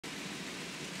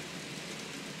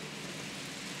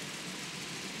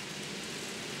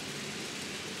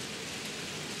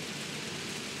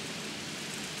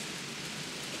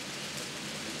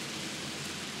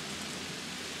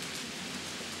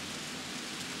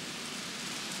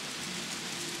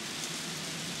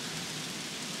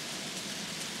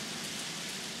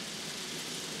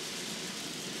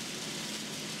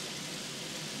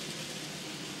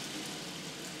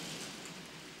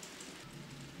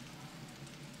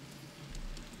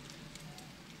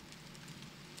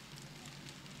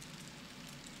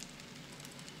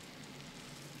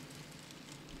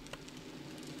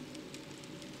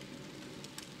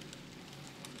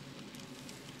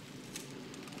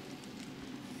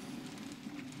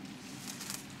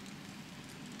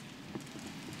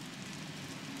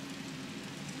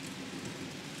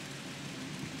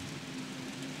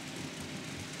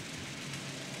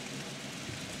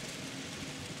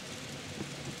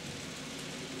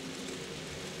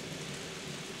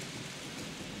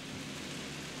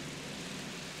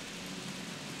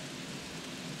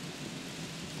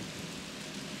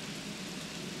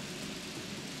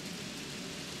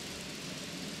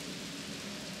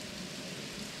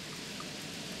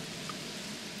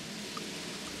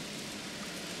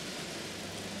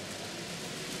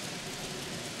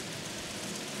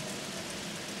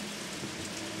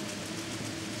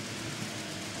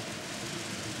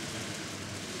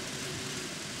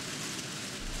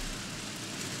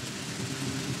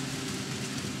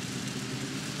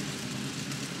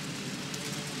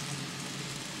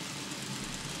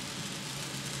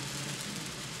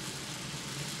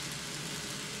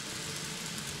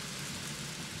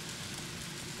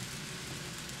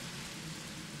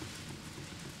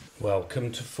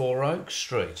Welcome to 4 Oak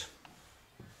Street.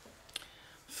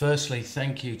 Firstly,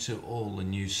 thank you to all the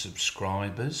new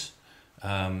subscribers.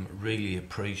 Really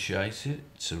appreciate it.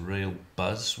 It's a real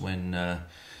buzz when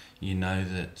you know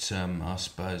that I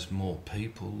suppose more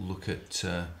people look at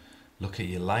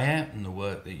your layout and the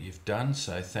work that you've done.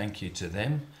 So thank you to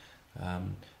them.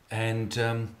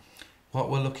 What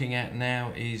we're looking at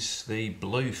now is the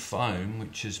blue foam,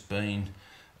 which has been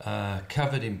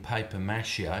covered in paper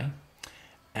mache.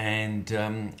 And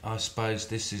I suppose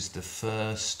this is the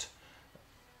first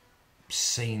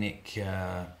scenic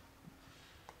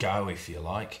go, if you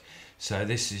like. So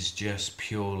this is just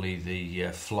purely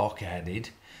the flock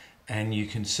added, and you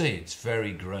can see it's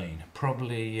very green,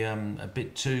 probably a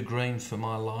bit too green for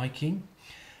my liking.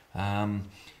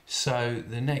 So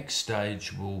the next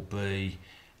stage will be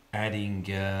adding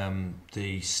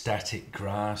the static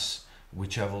grass,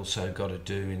 which I've also got to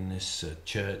do in this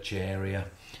church area.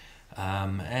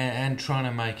 And trying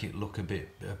to make it look a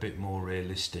bit more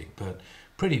realistic, but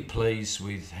pretty pleased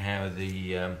with how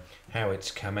it's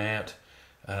come out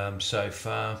so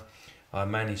far. I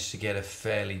managed to get a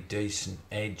fairly decent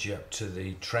edge up to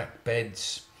the track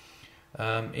beds.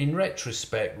 In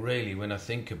retrospect, really, when I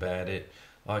think about it,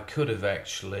 I could have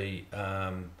actually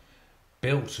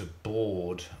built a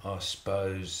board, I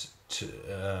suppose,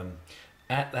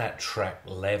 at that track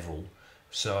level,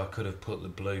 so I could have put the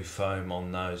blue foam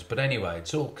on those. But anyway,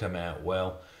 it's all come out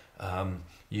well.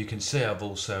 You can see I've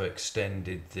also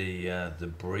extended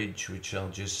the bridge, which I'll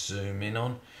just zoom in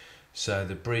on. So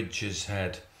the bridge has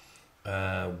had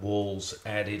walls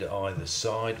added either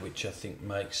side, which I think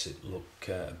makes it look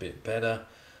a bit better.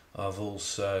 I've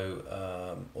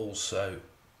also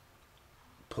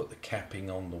put the capping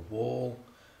on the wall.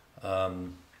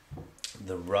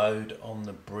 The road on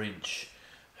the bridge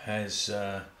has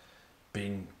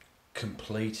been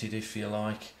completed, if you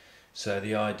like. So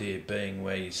the idea being,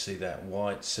 where you see that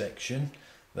white section,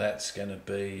 that's going to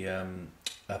be a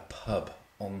pub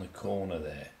on the corner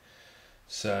there.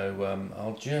 So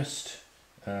I'll just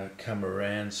come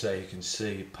around so you can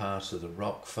see part of the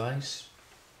rock face.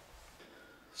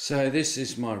 So this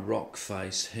is my rock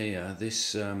face here.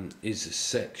 This is a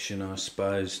section, I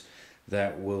suppose,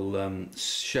 that will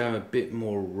show a bit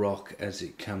more rock as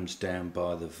it comes down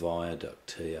by the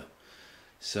viaduct here.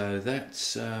 So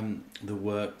that's the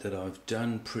work that I've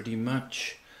done pretty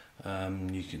much.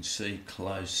 You can see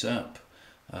close up,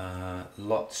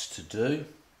 lots to do.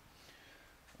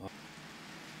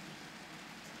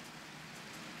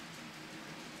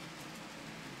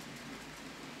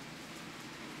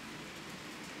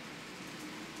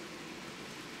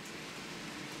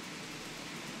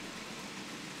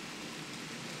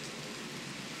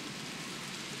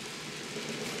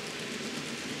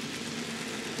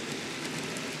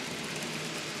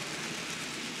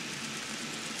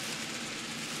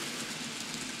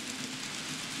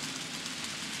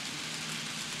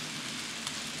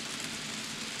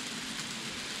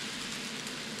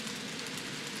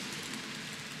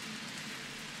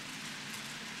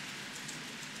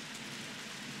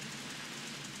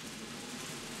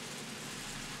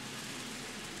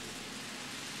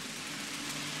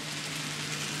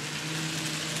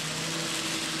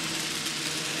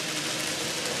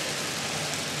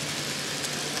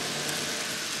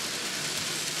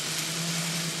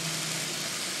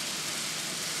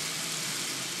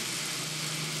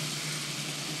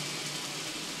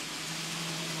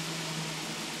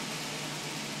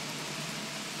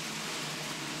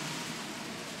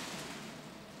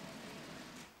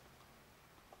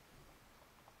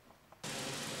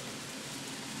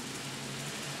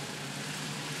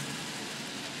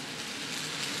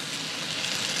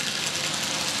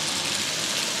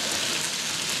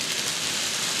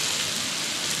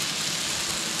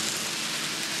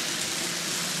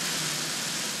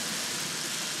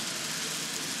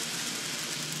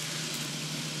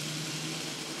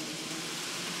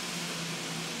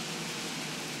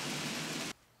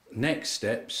 Next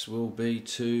steps will be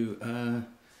to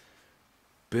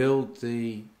build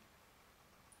the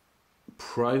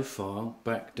profile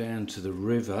back down to the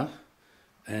river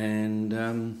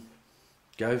and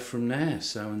go from there.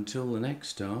 So until the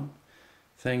next time,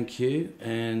 thank you,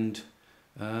 and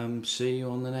see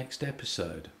you on the next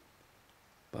episode.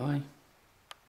 Bye.